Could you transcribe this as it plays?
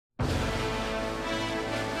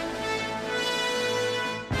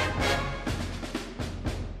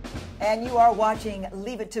And you are watching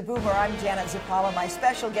Leave It to Boomer. I'm Janet Zappala. My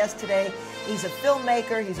special guest today, he's a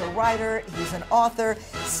filmmaker, he's a writer, he's an author,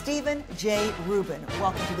 Stephen J. Rubin.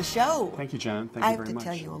 Welcome to the show. Thank you, Janet. Thank you very much. I have to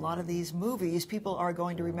tell you, a lot of these movies people are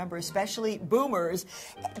going to remember, especially boomers,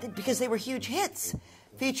 because they were huge hits,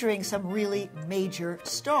 featuring some really major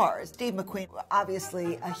stars. Steve McQueen,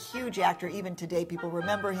 obviously a huge actor. Even today, people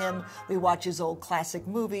remember him. We watch his old classic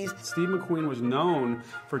movies. Steve McQueen was known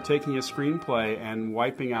for taking a screenplay and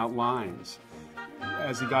wiping out lines.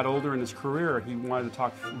 As he got older in his career, he wanted to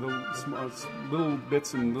talk little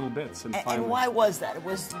bits. And why was that?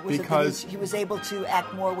 Was because it that he was able to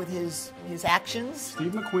act more with his actions?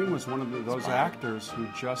 Steve McQueen was one of those actors who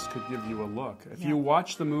just could give you a look. If you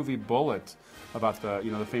watch the movie Bullet, about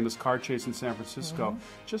the famous car chase in San Francisco,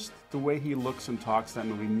 just the way he looks and talks that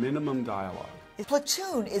movie, minimum dialogue.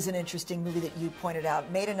 Platoon is an interesting movie that you pointed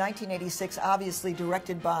out, made in 1986, obviously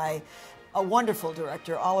directed by a wonderful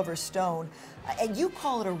director, Oliver Stone, and you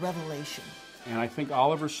call it a revelation. And I think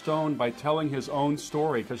Oliver Stone, by telling his own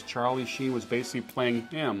story, because Charlie Sheen was basically playing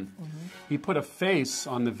him, he put a face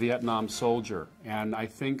on the Vietnam soldier. And I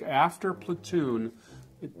think after Platoon,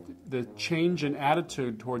 the change in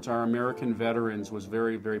attitude towards our American veterans was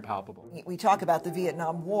very, very palpable. We talk about the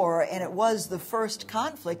Vietnam War, and it was the first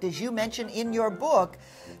conflict, as you mentioned in your book,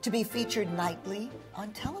 to be featured nightly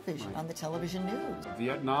on television, on the television news.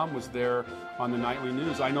 Vietnam was there on the nightly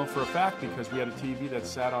news. I know for a fact because we had a TV that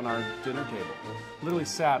sat on our dinner table, literally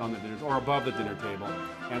sat on the dinner, or above the dinner table,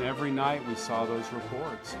 and every night we saw those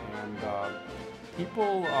reports. And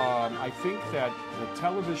people, I think that the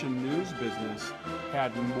television news business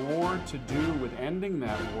had more to do with ending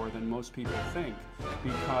that war than most people think,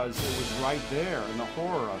 because it was right there in the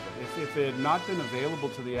horror of it. If it had not been available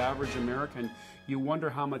to the average American, you wonder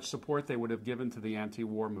how much support they would have given to the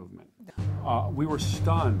anti-war movement. We were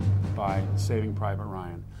stunned by Saving Private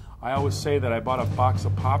Ryan. I always say that I bought a box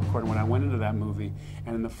of popcorn when I went into that movie,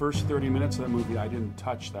 and in the first 30 minutes of that movie, I didn't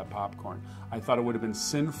touch that popcorn. I thought it would have been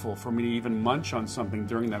sinful for me to even munch on something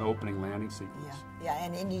during that opening landing sequence. Yeah,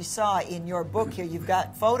 and you saw in your book here, you've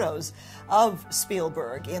got photos of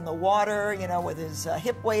Spielberg in the water, with his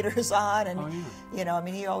hip waders on, and,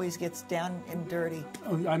 he always gets down and dirty.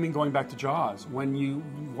 I mean, going back to Jaws, when you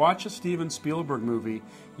watch a Steven Spielberg movie,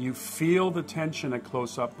 you feel the tension at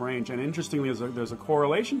close-up range. And interestingly, there's a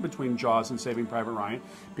correlation between Jaws and Saving Private Ryan,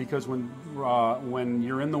 because when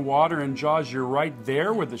you're in the water in Jaws, you're right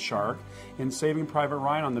there with the shark. In Saving Private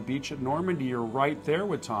Ryan on the beach at Normandy, you're right there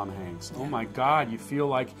with Tom Hanks. Oh my God, you feel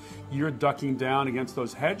like you're ducking down against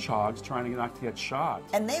those hedgehogs trying to not get shot.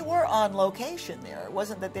 And they were on location there. It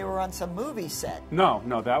wasn't that they were on some movie set. No,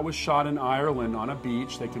 that was shot in Ireland on a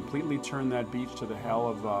beach. They completely turned that beach to the hell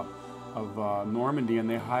of Normandy, and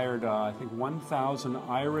they hired, I think, 1,000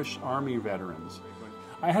 Irish Army veterans.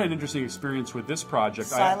 I had an interesting experience with this project.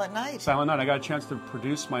 Silent Night. Silent Night. I got a chance to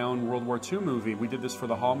produce my own World War II movie. We did this for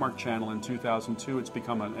the Hallmark Channel in 2002. It's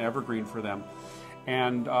become an evergreen for them.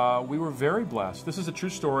 And we were very blessed. This is a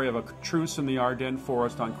true story of a truce in the Ardennes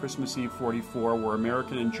forest on Christmas Eve '44, where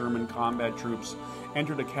American and German combat troops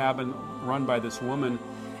entered a cabin run by this woman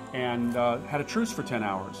and had a truce for 10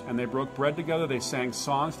 hours. And they broke bread together, they sang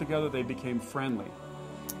songs together, they became friendly.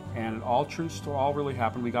 And all really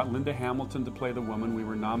happened. We got Linda Hamilton to play the woman. We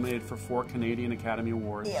were nominated for 4 Canadian Academy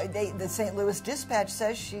Awards. Yeah, the St. Louis Dispatch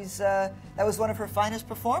says that was one of her finest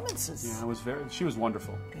performances. Yeah, she was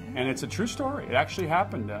wonderful. And it's a true story. It actually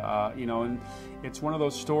happened, and it's one of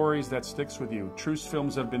those stories that sticks with you. Truce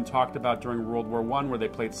films have been talked about during World War I, where they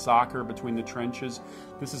played soccer between the trenches.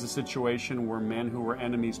 This is a situation where men who were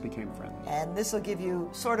enemies became friends. And this will give you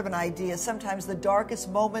sort of an idea. Sometimes the darkest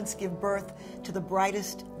moments give birth to the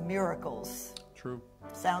brightest miracles. True.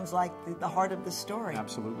 Sounds like the heart of the story.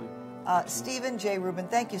 Absolutely. Stephen J. Rubin,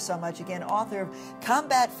 thank you so much. Again, author of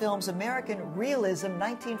Combat Films, American Realism,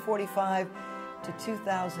 1945 to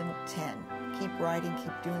 2010. Keep writing,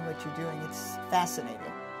 keep doing what you're doing. It's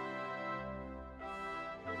fascinating.